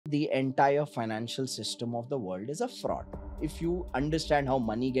the entire financial system of the world is a fraud. If you understand how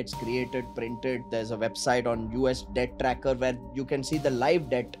money gets created, printed, there's a website on US debt tracker where you can see the live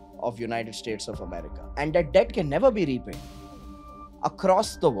debt of United States of America, and that debt can never be repaid.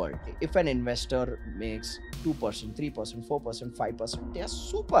 Across the world, if an investor makes 2%, 3%, 4%, 5%, they are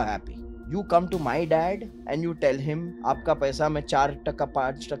super happy. You come to my dad and you tell him, आपका पैसा मैं 4%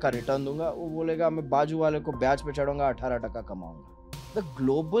 5% return दूंगा, वो बोलेगा मैं बाजू वाले को ब्याज पे चढ़ूंगा 18% कमाऊंगा. The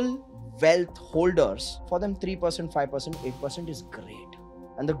global wealth holders, for them 3%, 5%, 8% is great.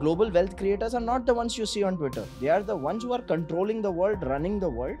 And the global wealth creators are not the ones you see on Twitter. They are the ones who are controlling the world, running the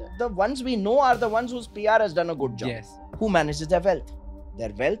world. The ones we know are the ones whose PR has done a good job. Yes. Who manages their wealth?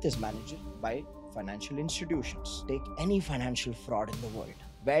 Their wealth is managed by financial institutions. Take any financial fraud in the world.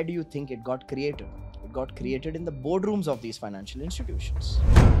 Where do you think it got created? It got created in the boardrooms of these financial institutions.